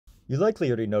You likely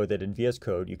already know that in VS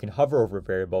Code, you can hover over a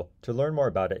variable to learn more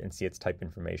about it and see its type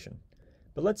information.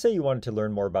 But let's say you wanted to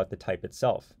learn more about the type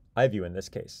itself, iView in this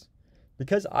case.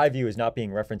 Because iView is not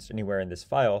being referenced anywhere in this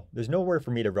file, there's nowhere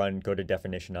for me to run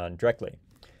go-to-definition on directly.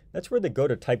 That's where the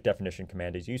go-to-type-definition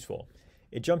command is useful.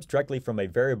 It jumps directly from a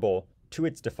variable to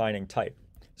its defining type.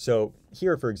 So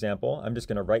here, for example, I'm just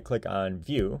going to right-click on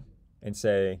View and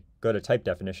say go to type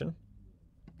definition.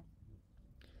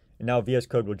 And now VS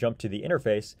Code will jump to the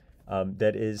interface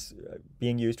that is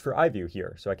being used for iView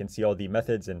here. So I can see all the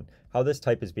methods and how this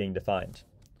type is being defined.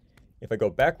 If I go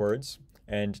backwards,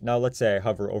 and now let's say I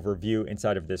hover over View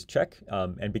inside of this check,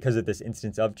 and because of this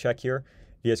instance of check here,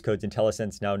 VS Code's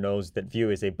IntelliSense now knows that View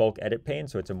is a bulk edit pane,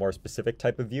 so it's a more specific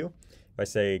type of view. If I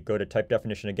say go to type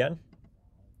definition again,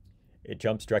 it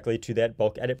jumps directly to that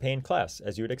bulk edit pane class,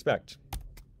 as you would expect.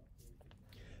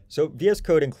 So VS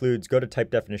Code includes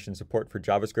go-to-type definition support for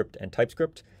JavaScript and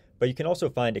TypeScript, but you can also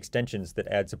find extensions that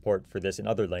add support for this in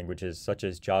other languages such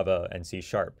as Java and C#.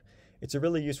 It's a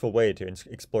really useful way to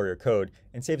explore your code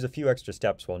and saves a few extra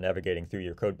steps while navigating through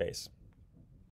your code base.